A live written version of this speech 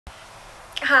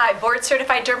Hi, board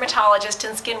certified dermatologist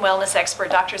and skin wellness expert,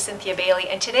 Dr. Cynthia Bailey,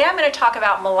 and today I'm going to talk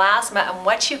about melasma and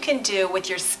what you can do with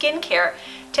your skincare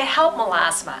to help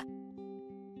melasma.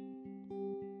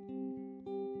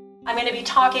 I'm going to be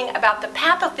talking about the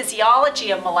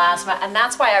pathophysiology of melasma, and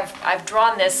that's why I've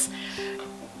drawn this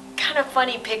kind of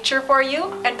funny picture for you.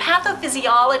 And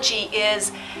pathophysiology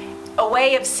is a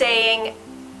way of saying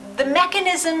the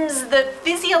mechanisms, the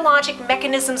physiologic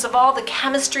mechanisms of all the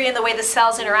chemistry and the way the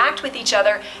cells interact with each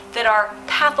other that are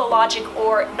pathologic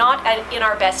or not in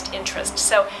our best interest.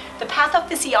 So the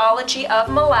pathophysiology of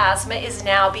melasma is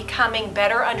now becoming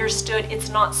better understood. It's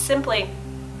not simply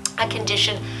a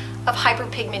condition of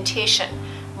hyperpigmentation.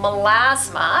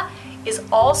 Melasma is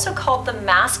also called the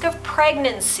mask of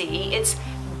pregnancy. It's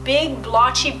big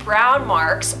blotchy brown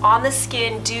marks on the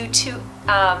skin due to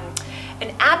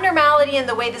an abnormality in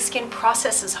the way the skin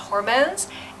processes hormones,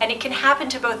 and it can happen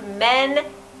to both men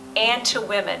and to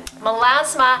women.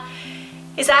 Melasma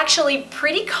is actually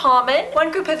pretty common.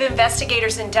 One group of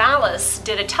investigators in Dallas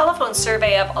did a telephone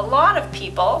survey of a lot of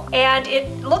people, and it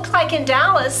looked like in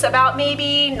Dallas about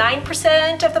maybe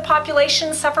 9% of the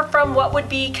population suffer from what would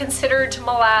be considered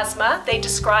melasma. They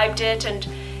described it and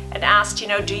asked,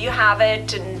 do you have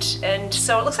it? And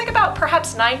so it looks like about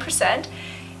perhaps 9%.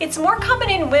 It's more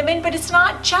common in women, but it's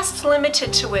not just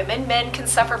limited to women. Men can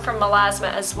suffer from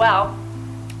melasma as well.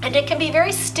 And it can be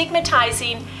very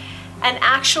stigmatizing and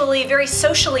actually very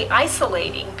socially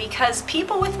isolating, because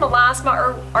people with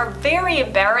melasma are very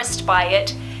embarrassed by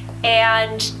it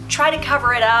and try to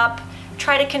cover it up,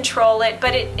 try to control it,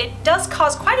 but it does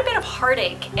cause quite a bit of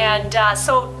heartache. And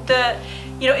so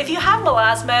if you have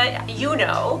melasma,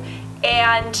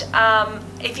 and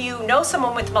if you know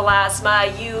someone with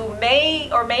melasma, you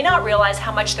may or may not realize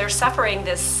how much they're suffering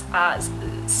this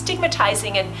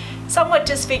stigmatizing and somewhat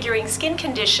disfiguring skin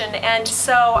condition. And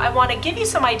so I want to give you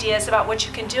some ideas about what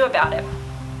you can do about it.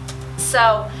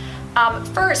 So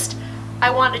first, I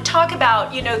want to talk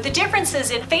about the differences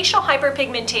in facial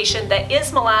hyperpigmentation that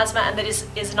is melasma and that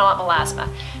is not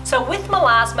melasma. So with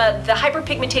melasma, the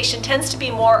hyperpigmentation tends to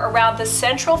be more around the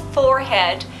central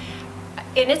forehead,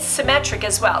 and it's symmetric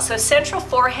as well. So central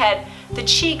forehead, the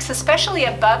cheeks, especially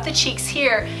above the cheeks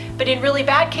here, but in really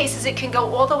bad cases it can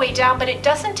go all the way down, but it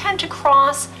doesn't tend to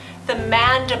cross the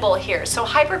mandible here. So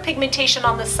hyperpigmentation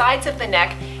on the sides of the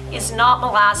neck is not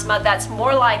melasma. That's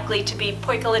more likely to be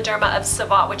poikiloderma of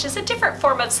Savant, which is a different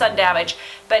form of sun damage,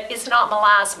 but it's not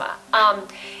melasma.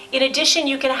 In addition,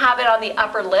 you can have it on the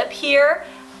upper lip here,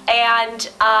 and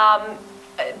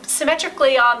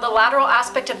symmetrically on the lateral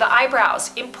aspect of the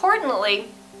eyebrows. Importantly,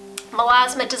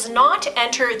 melasma does not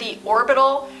enter the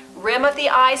orbital rim of the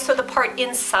eye, so the part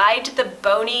inside the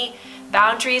bony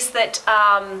boundaries that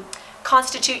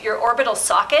constitute your orbital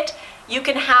socket. You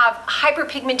can have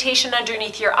hyperpigmentation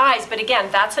underneath your eyes, but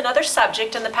again, that's another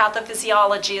subject, and the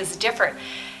pathophysiology is different.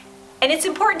 And it's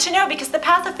important to know, because the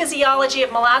pathophysiology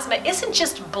of melasma isn't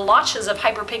just blotches of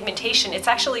hyperpigmentation, it's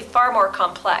actually far more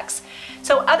complex.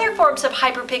 So other forms of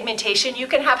hyperpigmentation, you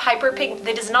can have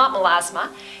that is not melasma,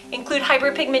 include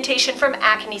hyperpigmentation from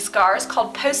acne scars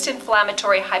called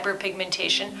post-inflammatory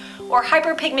hyperpigmentation, or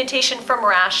hyperpigmentation from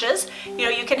rashes.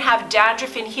 You can have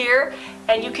dandruff in here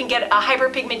and you can get a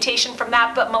hyperpigmentation from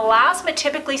that, but melasma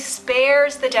typically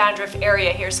spares the dandruff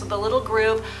area here. So the little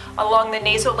groove along the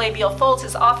nasolabial folds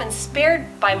is often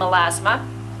spared by melasma.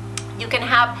 You can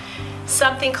have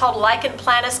something called lichen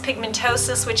planus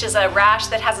pigmentosus, which is a rash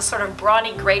that has a sort of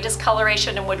brawny gray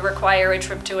discoloration and would require a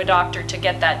trip to a doctor to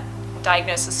get that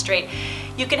diagnosis straight.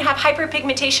 You can have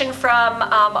hyperpigmentation from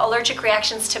allergic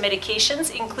reactions to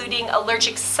medications, including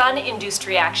allergic sun-induced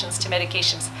reactions to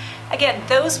medications. Again,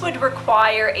 those would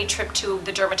require a trip to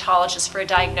the dermatologist for a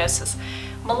diagnosis.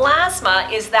 Melasma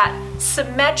is that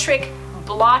symmetric,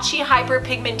 blotchy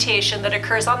hyperpigmentation that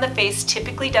occurs on the face,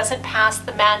 typically doesn't pass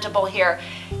the mandible here,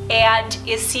 and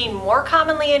is seen more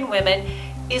commonly in women,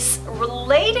 is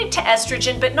related to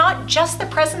estrogen, but not just the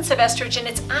presence of estrogen.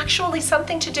 It's actually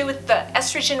something to do with the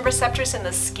estrogen receptors in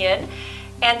the skin.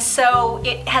 And so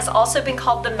it has also been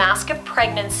called the mask of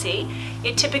pregnancy.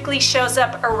 It typically shows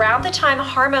up around the time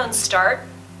hormones start,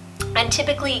 and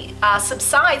typically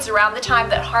subsides around the time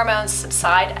that hormones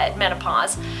subside at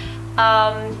menopause.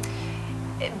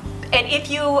 And if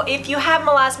you have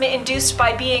melasma induced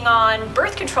by being on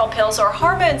birth control pills or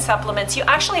hormone supplements, you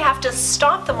actually have to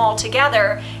stop them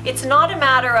altogether. It's not a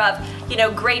matter of,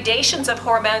 gradations of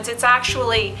hormones. It's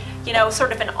actually,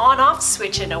 sort of an on-off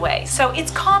switch in a way. So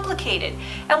it's complicated.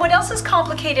 And what else is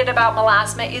complicated about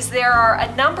melasma is there are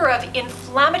a number of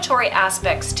inflammatory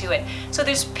aspects to it. So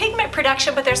there's pigment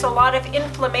production, but there's a lot of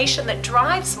inflammation that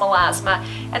drives melasma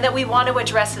and that we want to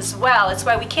address as well. It's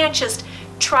why we can't just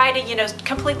try to,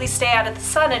 completely stay out of the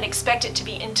sun and expect it to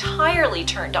be entirely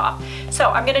turned off. So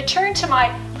I'm going to turn to my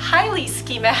highly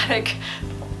schematic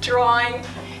drawing.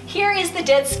 Here is the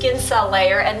dead skin cell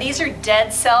layer, and these are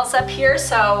dead cells up here,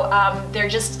 so they're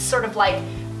just sort of like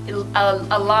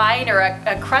a line or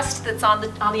a crust that's on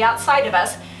the outside of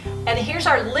us. And here's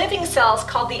our living cells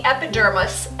called the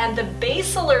epidermis, and the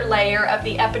basilar layer of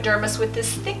the epidermis with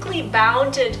this thickly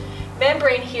bounded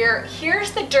membrane here.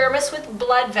 Here's the dermis with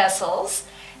blood vessels,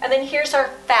 and then here's our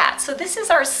fat. So this is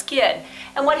our skin.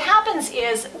 And what happens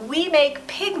is we make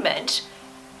pigment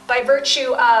by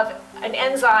virtue of an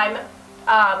enzyme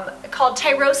called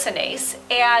tyrosinase.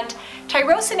 And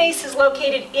tyrosinase is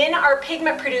located in our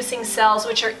pigment producing cells,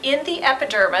 which are in the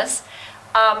epidermis,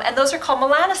 and those are called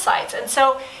melanocytes. And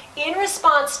so in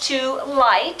response to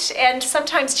light and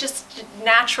sometimes just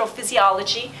natural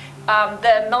physiology,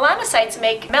 the melanocytes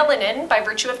make melanin by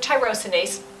virtue of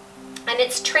tyrosinase, and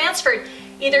it's transferred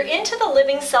either into the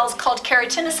living cells called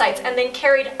keratinocytes and then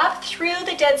carried up through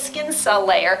the dead skin cell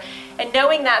layer. And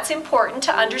knowing that's important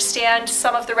to understand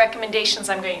some of the recommendations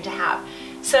I'm going to have.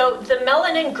 So the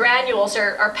melanin granules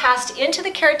are passed into the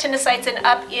keratinocytes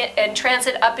and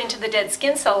transit up into the dead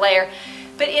skin cell layer.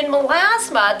 But in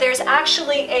melasma, there's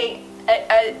actually a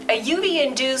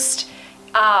UV-induced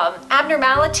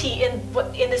abnormality in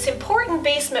this important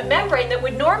basement membrane that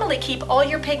would normally keep all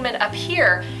your pigment up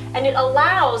here, and it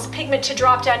allows pigment to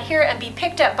drop down here and be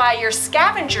picked up by your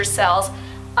scavenger cells,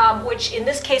 which in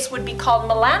this case would be called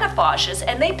melanophages,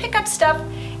 and they pick up stuff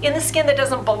in the skin that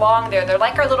doesn't belong there. They're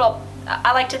like our little,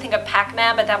 I like to think of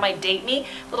Pac-Man, but that might date me,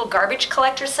 little garbage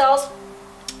collector cells.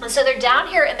 And so they're down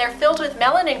here and they're filled with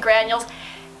melanin granules,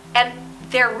 and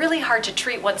they're really hard to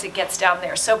treat once it gets down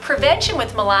there. So prevention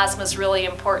with melasma is really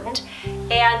important,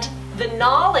 and the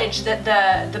knowledge that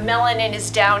the melanin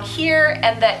is down here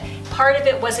and that part of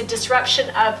it was a disruption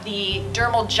of the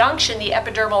dermal junction, the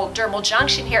epidermal dermal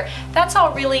junction here, that's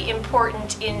all really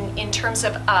important in terms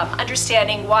of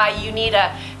understanding why you need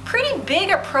a pretty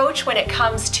big approach when it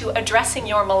comes to addressing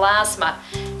your melasma.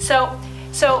 So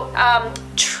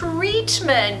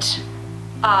treatment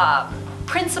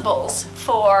principles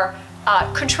for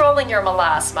controlling your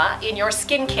melasma in your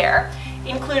skincare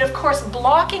include, of course,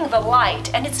 blocking the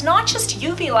light. And it's not just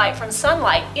UV light from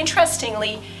sunlight.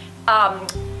 Interestingly,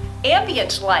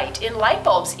 ambient light in light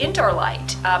bulbs, indoor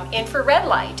light, infrared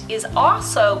light is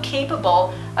also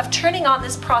capable of turning on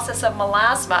this process of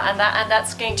melasma, and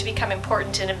that's going to become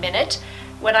important in a minute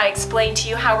when I explain to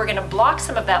you how we're going to block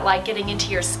some of that light getting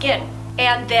into your skin.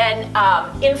 And then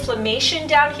inflammation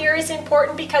down here is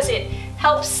important because it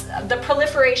helps the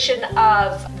proliferation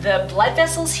of the blood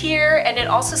vessels here, and it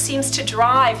also seems to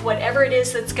drive whatever it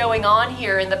is that's going on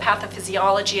here in the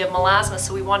pathophysiology of melasma.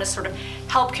 So we want to sort of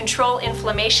help control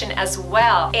inflammation as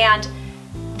well. And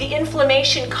the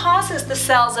inflammation causes the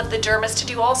cells of the dermis to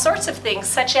do all sorts of things,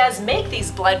 such as make these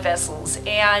blood vessels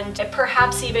and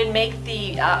perhaps even make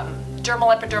the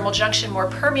dermal epidermal junction more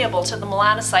permeable to the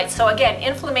melanocytes. So again,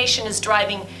 inflammation is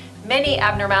driving many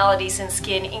abnormalities in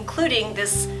skin, including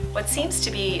this, what seems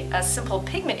to be a simple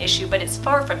pigment issue, but it's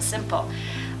far from simple.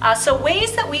 So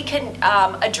ways that we can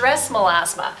address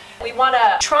melasma. We want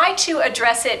to try to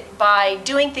address it by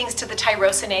doing things to the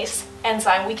tyrosinase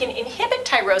enzyme. We can inhibit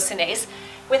tyrosinase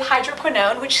with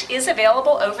hydroquinone, which is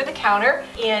available over the counter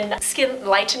in skin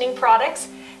lightening products.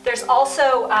 There's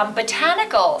also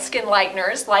botanical skin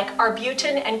lighteners like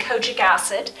arbutin and kojic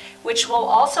acid, which will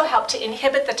also help to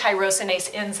inhibit the tyrosinase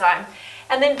enzyme.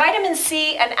 And then vitamin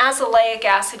C and azelaic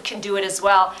acid can do it as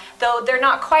well, though they're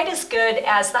not quite as good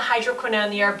as the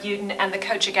hydroquinone, the arbutin, and the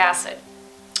kojic acid.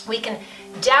 We can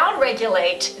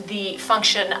downregulate the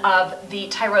function of the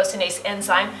tyrosinase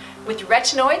enzyme with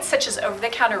retinoids, such as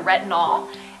over-the-counter retinol,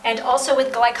 and also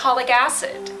with glycolic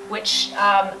acid, which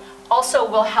also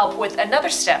will help with another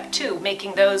step too,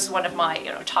 making those one of my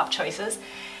top choices.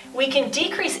 We can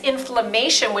decrease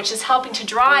inflammation, which is helping to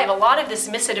drive a lot of this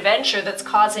misadventure that's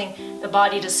causing the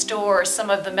body to store some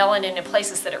of the melanin in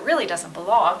places that it really doesn't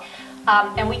belong.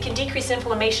 And we can decrease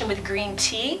inflammation with green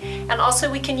tea, and also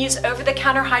we can use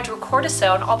over-the-counter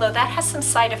hydrocortisone, although that has some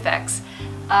side effects.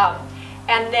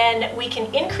 And then we can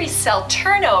increase cell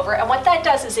turnover, and what that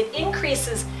does is it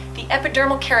increases the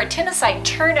epidermal keratinocyte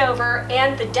turnover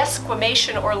and the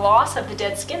desquamation or loss of the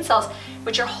dead skin cells,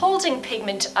 which are holding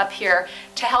pigment up here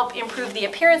to help improve the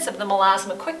appearance of the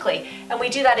melasma quickly. And we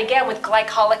do that again with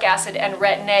glycolic acid and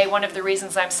retin A, one of the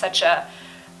reasons I'm such an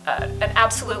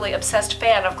absolutely obsessed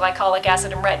fan of glycolic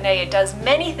acid and retin A. It does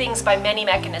many things by many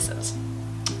mechanisms.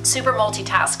 super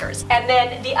multitaskers. And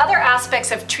then the other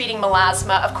aspects of treating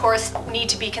melasma, of course, need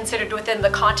to be considered within the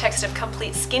context of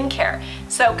complete skincare.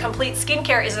 So complete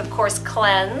skincare is, of course,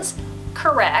 cleanse,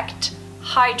 correct,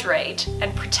 hydrate,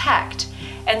 and protect.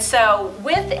 And so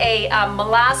with a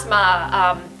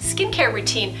melasma skincare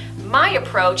routine, my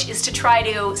approach is to try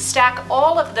to stack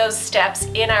all of those steps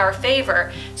in our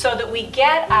favor so that we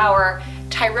get our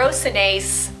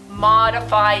tyrosinase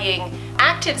modifying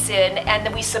actives in, and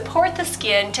then we support the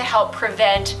skin to help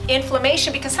prevent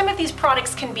inflammation, because some of these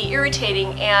products can be irritating,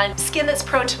 and skin that's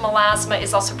prone to melasma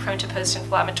is also prone to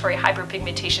post-inflammatory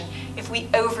hyperpigmentation if we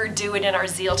overdo it in our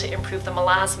zeal to improve the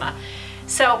melasma.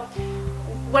 So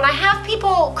when I have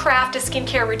people craft a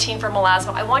skincare routine for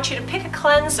melasma, I want you to pick a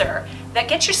cleanser that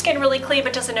gets your skin really clean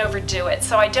but doesn't overdo it.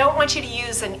 So I don't want you to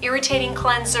use an irritating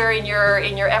cleanser in your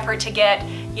effort to get,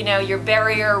 you know, your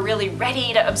barrier really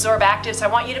ready to absorb actives. I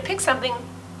want you to pick something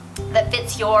that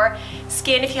fits your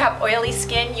skin. If you have oily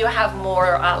skin, you have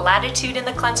more latitude in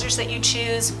the cleansers that you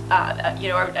choose, you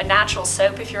know, a natural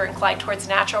soap if you're inclined towards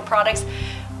natural products,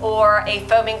 or a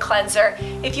foaming cleanser.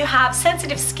 If you have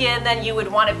sensitive skin, then you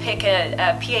would want to pick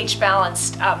a pH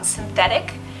balanced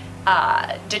synthetic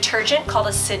detergent called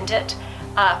a Syndit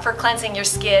for cleansing your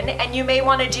skin. And you may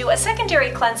want to do a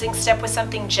secondary cleansing step with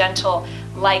something gentle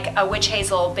like a witch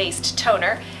hazel based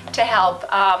toner to help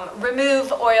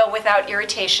remove oil without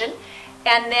irritation.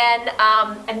 And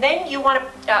then you want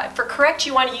to, for correct,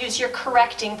 you want to use your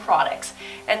correcting products.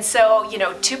 And so, you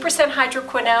know, 2%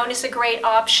 hydroquinone is a great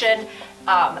option.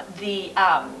 The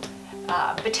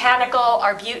botanical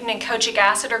arbutin and kojic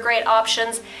acid are great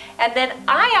options. And then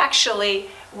I actually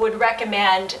would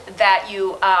recommend that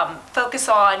you focus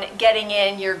on getting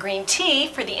in your green tea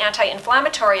for the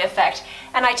anti-inflammatory effect.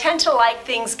 And I tend to like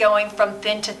things going from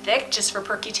thin to thick just for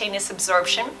percutaneous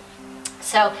absorption.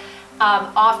 So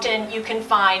often you can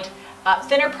find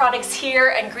thinner products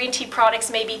here, and green tea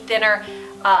products may be thinner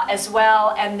as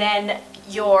well. And then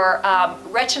your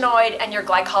retinoid and your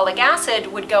glycolic acid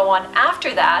would go on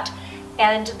after that.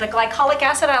 And the glycolic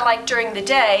acid I like during the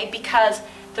day because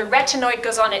the retinoid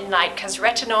goes on at night, because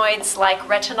retinoids, like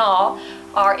retinol,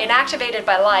 are inactivated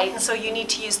by light, and so you need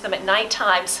to use them at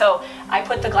nighttime. So I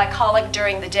put the glycolic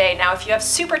during the day. Now, if you have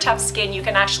super tough skin, you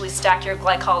can actually stack your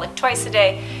glycolic twice a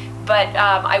day, but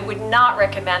I would not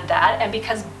recommend that. And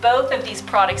because both of these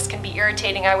products can be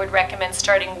irritating, I would recommend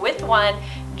starting with one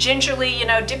gingerly, you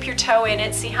know, dip your toe in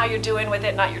it, see how you're doing with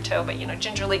it, not your toe, but, you know,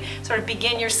 gingerly sort of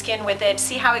begin your skin with it,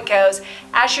 see how it goes.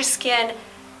 As your skin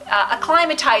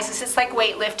acclimatizes, it's like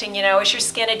weightlifting, you know, as your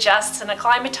skin adjusts and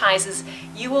acclimatizes,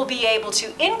 you will be able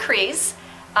to increase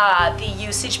the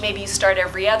usage. Maybe you start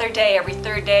every other day, every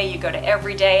third day, you go to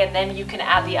every day, and then you can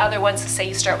add the other ones. Say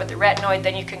you start with the retinoid,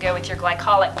 then you can go with your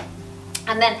glycolic.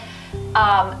 And then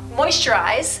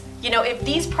moisturize. You know, if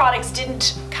these products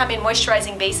didn't come in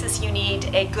moisturizing basis, you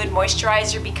need a good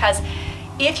moisturizer, because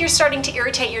if you're starting to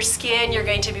irritate your skin, you're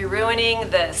going to be ruining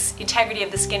the integrity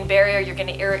of the skin barrier. You're going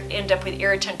to end up with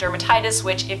irritant dermatitis,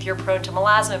 which, if you're prone to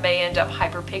melasma, may end up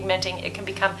hyperpigmenting. It can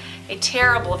become a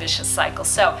terrible vicious cycle.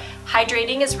 So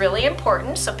hydrating is really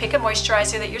important. So pick a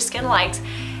moisturizer that your skin likes.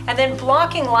 And then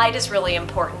blocking light is really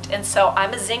important. And so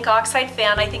I'm a zinc oxide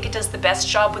fan. I think it does the best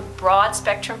job with broad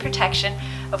spectrum protection.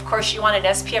 Of course, you want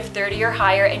an SPF 30 or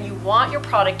higher, and you want your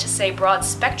product to say broad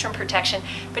spectrum protection.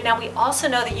 But now we also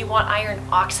know that you want iron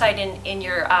oxide in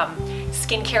your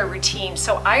skincare routine.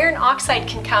 So iron oxide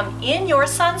can come in your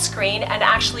sunscreen, and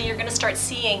actually you're going to start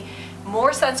seeing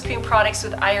more sunscreen products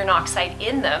with iron oxide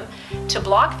in them to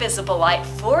block visible light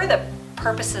for the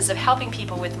purposes of helping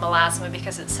people with melasma,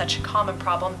 because it's such a common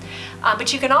problem.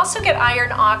 But you can also get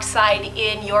iron oxide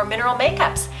in your mineral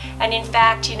makeups. And in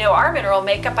fact, you know, our mineral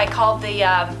makeup, I called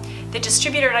the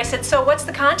distributor and I said, so what's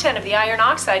the content of the iron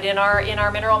oxide in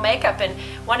our mineral makeup? And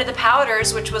one of the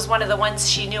powders, which was one of the ones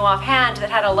she knew offhand that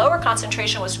had a lower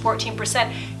concentration, was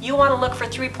 14%. You want to look for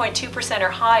 3.2% or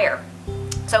higher.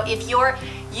 So if you're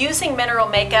using mineral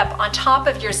makeup on top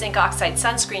of your zinc oxide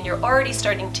sunscreen, you're already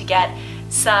starting to get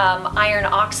some iron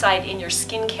oxide in your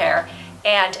skincare,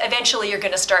 and eventually you're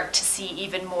going to start to see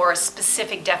even more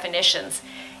specific definitions.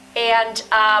 And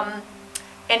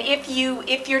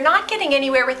if you're not getting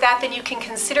anywhere with that, then you can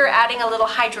consider adding a little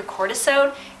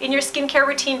hydrocortisone in your skincare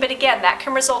routine. But again, that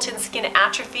can result in skin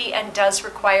atrophy and does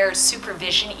require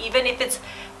supervision. Even if it's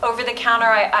over the counter,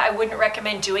 I wouldn't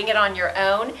recommend doing it on your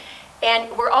own.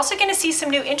 And we're also going to see some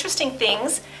new interesting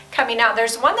things coming out.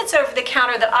 There's one that's over the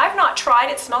counter that I've not tried.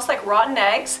 It smells like rotten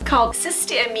eggs, called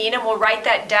cysteamine, and we'll write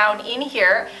that down in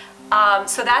here.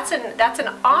 So that's an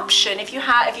option if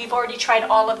you've already tried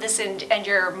all of this and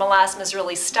your melasma is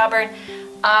really stubborn.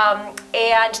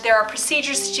 And there are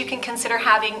procedures that you can consider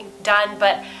having done,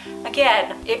 but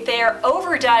again, if they're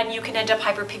overdone, you can end up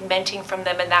hyperpigmenting from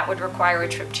them, and that would require a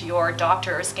trip to your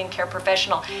doctor or skincare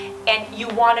professional. And you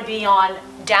want to be on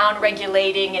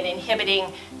down-regulating and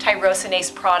inhibiting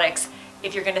tyrosinase products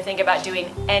if you're going to think about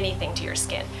doing anything to your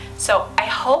skin. So I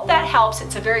hope that helps.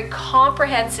 It's a very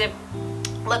comprehensive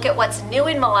look at what's new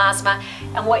in melasma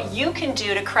and what you can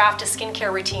do to craft a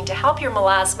skincare routine to help your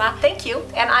melasma. Thank you.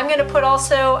 And I'm going to put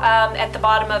also at the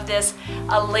bottom of this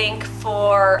a link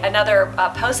for another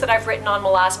post that I've written on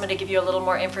melasma to give you a little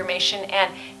more information.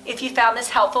 And if you found this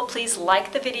helpful, please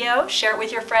like the video, share it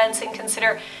with your friends, and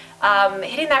consider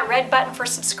hitting that red button for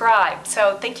subscribe.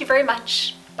 So thank you very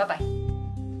much. Bye-bye.